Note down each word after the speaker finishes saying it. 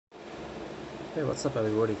Hey, what's up,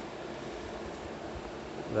 everybody?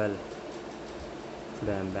 Well,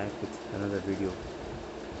 today I'm back with another video,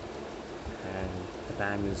 and the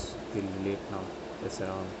time is really late now. It's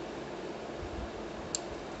around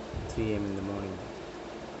 3 a.m. in the morning,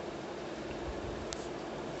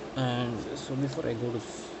 and so before I go to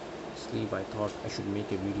sleep, I thought I should make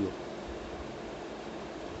a video.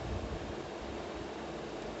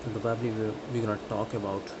 And probably we're gonna talk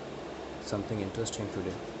about something interesting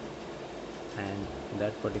today, and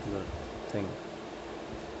that particular thing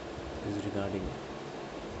is regarding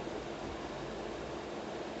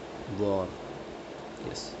war.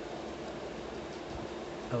 Yes,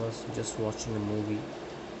 I was just watching a movie.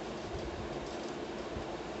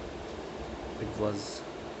 It was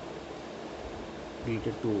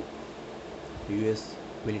related to US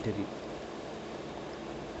military.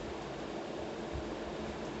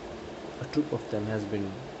 A troop of them has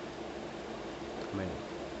been, I mean,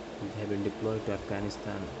 they have been deployed to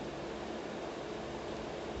Afghanistan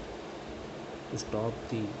to stop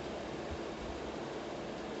the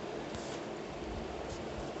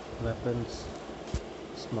weapons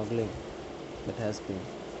smuggling that has been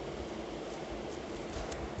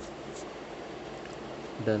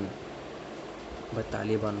done by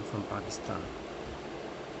Taliban from Pakistan.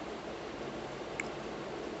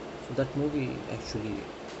 So that movie actually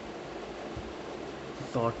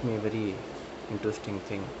taught me a very interesting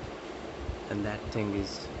thing, and that thing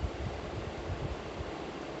is,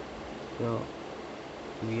 you know,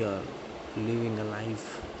 we are living a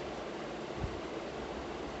life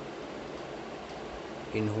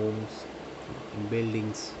in homes, in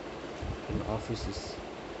buildings, in offices,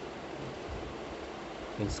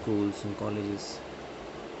 in schools, in colleges,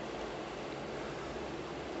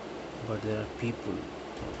 but there are people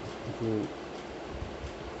who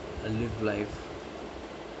live life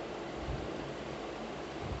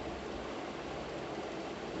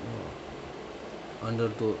under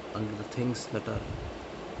the things that are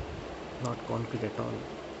not concrete at all,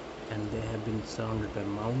 and they have been surrounded by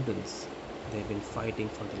mountains. They have been fighting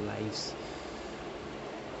for their lives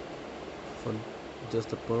for just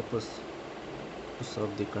the purpose to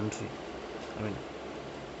serve the country. I mean,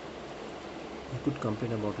 you could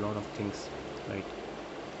complain about a lot of things, right?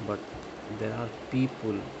 But there are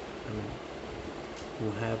people, I mean,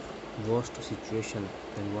 who have worse situation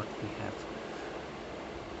than what we have.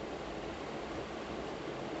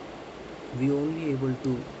 We only able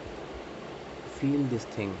to feel this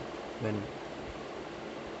thing when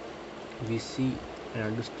we see and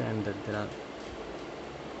understand that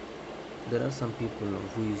there are some people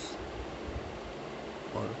who is,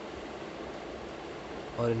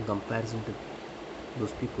 or in comparison to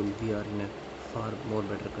those people, we are in a far more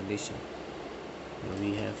better condition.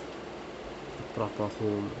 We have a proper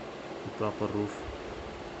home, a proper roof,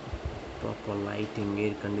 proper lighting,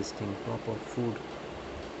 air conditioning, proper food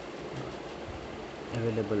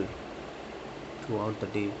available throughout the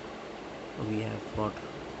day. We have got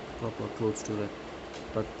proper clothes to wear,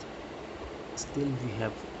 but still we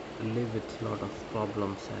have live with a lot of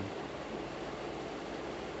problems and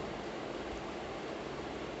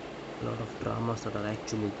a lot of dramas that are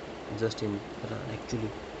actually that are actually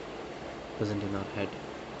present in our head,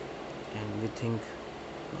 and we think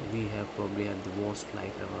we have probably had the worst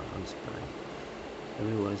life ever on this planet.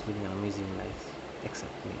 Everyone is living an amazing life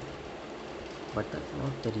except me. But that's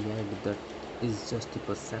not the reality. That is just the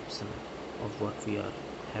perception of what we are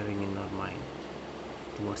having in our mind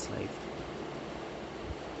towards life.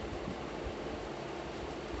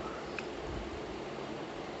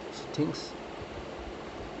 So things,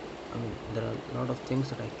 I mean, there are a lot of things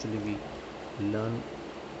that actually we learn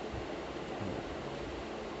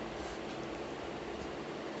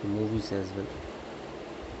in movies as well.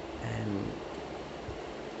 And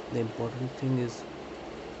the important thing is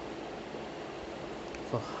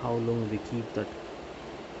for how long we keep that,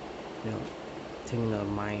 you know, thing in our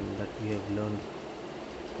mind that we have learned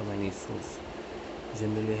from any source.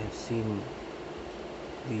 Generally, I have seen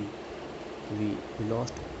we we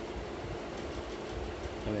lost.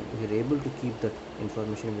 I mean, we are able to keep that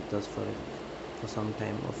information with us for some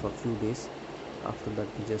time or for a few days. After that,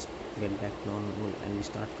 we just get back normal and we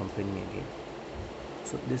start complaining again.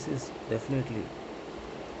 So this is definitely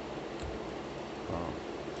uh,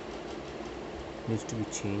 needs to be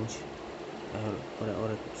changed, or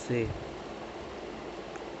I could say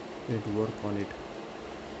we need to work on it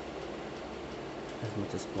as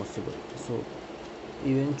much as possible. So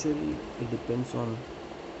eventually, it depends on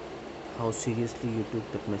how seriously you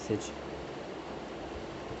took that message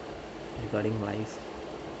regarding life,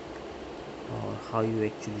 or how you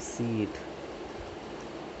actually see it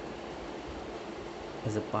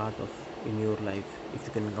as a part of in your life. If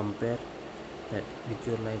you can compare that with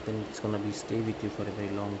your life, then it's gonna be stay with you for a very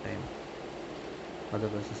long time.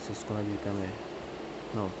 Otherwise it's just gonna become a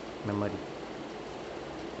no memory,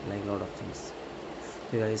 like a lot of things.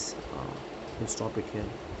 Okay guys, we'll stop it here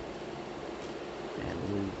and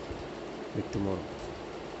we'll meet tomorrow.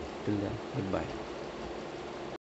 Till then, goodbye.